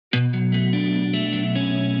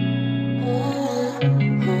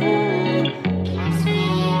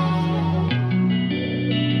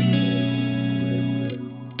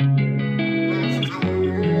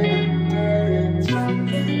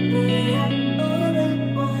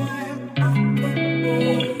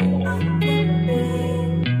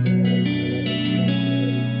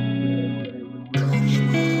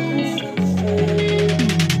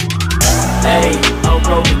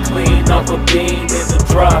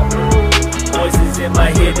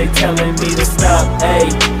they telling me to stop. Ayy,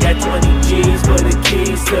 got 20 G's for the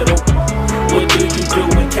keys to the. What do you do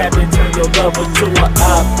when Captain turn your lover to a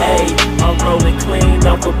op? Ayy, I'm rolling clean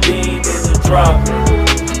off a bean in the drop.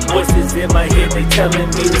 Voices in my head, they telling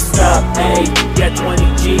me to stop. Ayy, got 20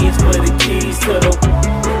 G's for the keys to the.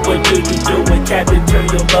 What do you do when Captain turn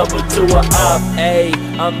your lover to a op? Ayy,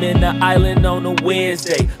 I'm in the island on a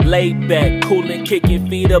Wednesday, laid back, coolin', kicking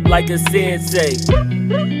feet up like a sensei.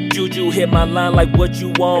 Juju hit my line like what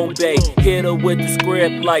you want, babe. Hit her with the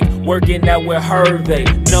script like working out with Hervey.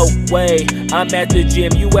 No way, I'm at the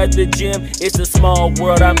gym, you at the gym. It's a small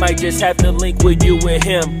world, I might just have to link with you and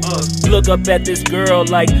him. Look up at this girl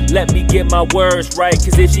like, let me get my words right.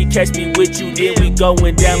 Cause if she catch me with you, then we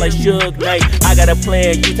going down like Suge Knight. I got a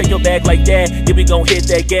plan, you take your bag like that, then we gon' hit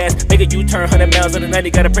that gas. Make a U-turn 100 miles in the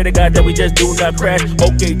 90, gotta pray to God that we just do not crash.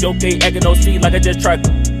 Okay, acting no C like I just tried.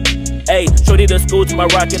 Ayy, shorty the school to my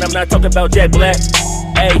rocket, I'm not talking about Jack Black.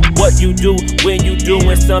 Ayy, what you do when you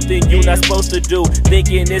doing something you not supposed to do?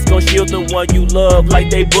 Thinking it's gon' shield the one you love like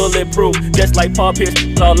they bulletproof. Just like Paul Pierce,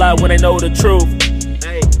 all lie when they know the truth.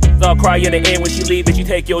 Ayy, I'll cry in the end when she leave and you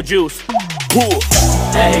take your juice.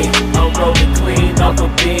 Ayy, I'm rolling clean off a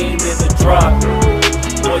beam in the drop.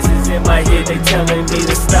 Voices in my head, they telling me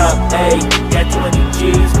to stop. Ayy, got 20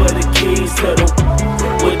 G's for the keys to the.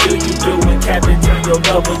 What do you do when Captain turn your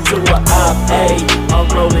lover to a op? Ayy, I'm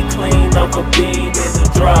rolling clean off a beam in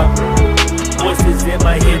the drop. Voices in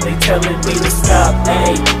my head, they telling me to stop.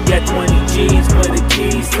 Ayy, got 20 G's for the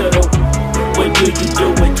keys to the. What do you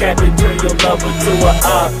do when Captain turn your lover to a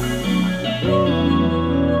op?